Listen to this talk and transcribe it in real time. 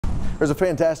There's a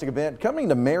fantastic event coming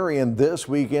to Marion this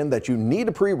weekend that you need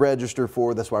to pre-register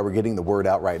for. That's why we're getting the word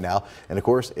out right now. And of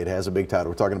course, it has a big title.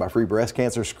 We're talking about free breast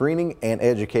cancer screening and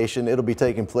education. It'll be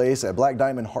taking place at Black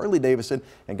Diamond Harley-Davidson,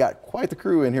 and got quite the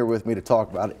crew in here with me to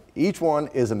talk about it. Each one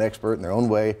is an expert in their own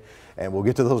way, and we'll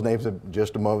get to those names in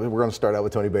just a moment. We're going to start out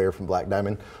with Tony Bayer from Black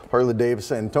Diamond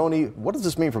Harley-Davidson. And Tony, what does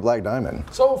this mean for Black Diamond?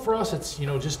 So for us, it's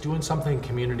just doing something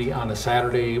community on a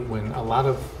Saturday when a lot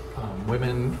of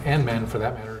women and men, for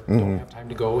that matter, don't have time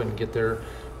to go and get their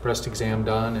breast exam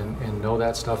done and know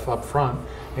that stuff up front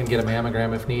and get a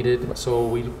mammogram if needed. So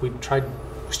we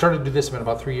started to do this event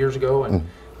about 3 years ago, and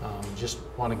just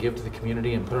want to give to the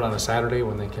community and put it on a Saturday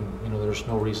when they can, there's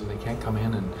no reason they can't come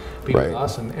in and be with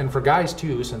us. And for guys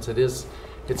too, since it's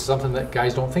something that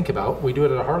guys don't think about. We do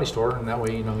it at a Harley store, and that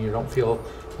way, you don't feel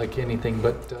like anything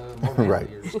but more you're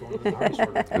just going to the Harley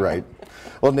store. Right.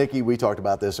 Well, Nikki, we talked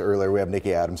about this earlier. We have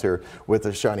Nikki Adams here with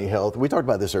the Shawnee Health. We talked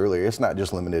about this earlier. It's not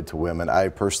just limited to women. I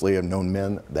personally have known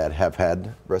men that have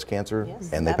had breast cancer,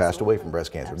 and they passed away from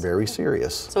breast cancer. Very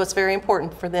serious. So it's very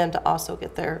important for them to also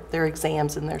get their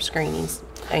exams and their screenings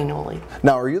annually.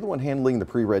 Now, are you the one handling the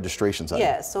pre-registration side?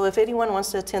 Yes. So if anyone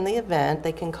wants to attend the event,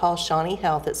 they can call Shawnee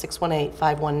Health at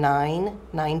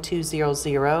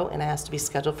 618-519-9200 and ask to be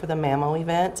scheduled for the mammo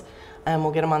event.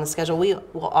 We'll get them on the schedule. We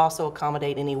will also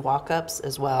accommodate any walk-ups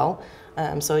as well.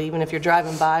 So even if you're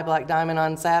driving by Black Diamond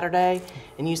on Saturday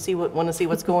and you want to see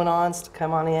what's going on,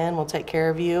 come on in. We'll take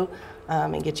care of you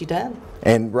and get you done.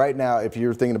 And right now, if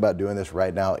you're thinking about doing this,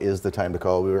 right now is the time to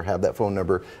call. We will have that phone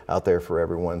number out there for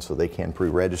everyone so they can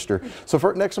pre-register. So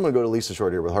next, I'm going to go to Lisa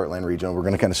Short here with Heartland Regional. We're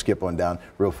going to kind of skip on down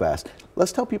real fast.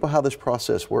 Let's tell people how this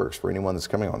process works for anyone that's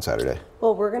coming on Saturday.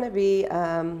 Well, we're going to be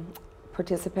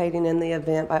participating in the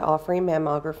event by offering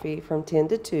mammography from 10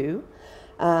 to 2.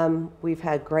 We've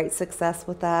had great success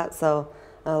with that. So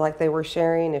like they were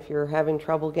sharing, if you're having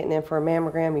trouble getting in for a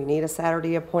mammogram, you need a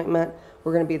Saturday appointment,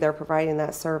 we're going to be there providing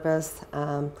that service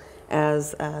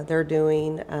as they're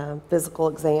doing physical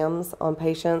exams on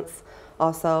patients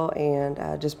also,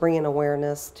 and just bringing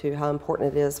awareness to how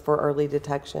important it is for early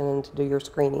detection and to do your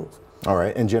screenings. All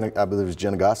right, and Jenna, I believe it's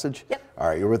Jenna Gossage? Yep. All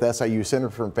right, you're with SIU Center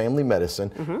for Family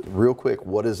Medicine. Real quick,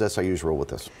 what is SIU's role with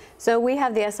this? So we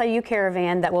have the SIU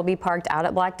Caravan that will be parked out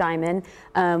at Black Diamond.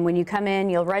 When you come in,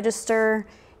 you'll register.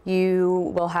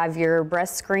 You will have your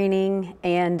breast screening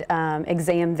and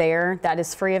exam there. That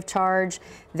is free of charge.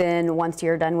 Then once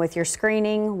you're done with your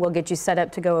screening, we'll get you set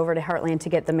up to go over to Heartland to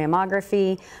get the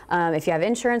mammography. If you have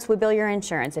insurance, we bill your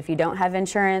insurance. If you don't have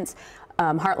insurance,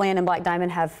 Heartland and Black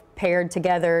Diamond have paired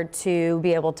together to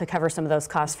be able to cover some of those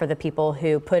costs for the people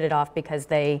who put it off because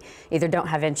they either don't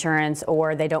have insurance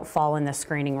or they don't fall in the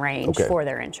screening range for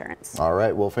their insurance. All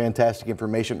right, well, fantastic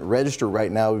information. Register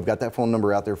right now. We've got that phone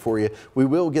number out there for you. We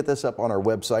will get this up on our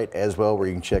website as well, where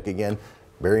you can check again.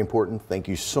 Very important. Thank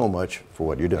you so much for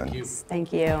what you're doing.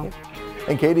 Thank you.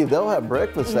 And Katie, they'll have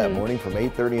breakfast that morning from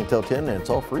 8:30 until 10, and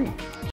it's all free.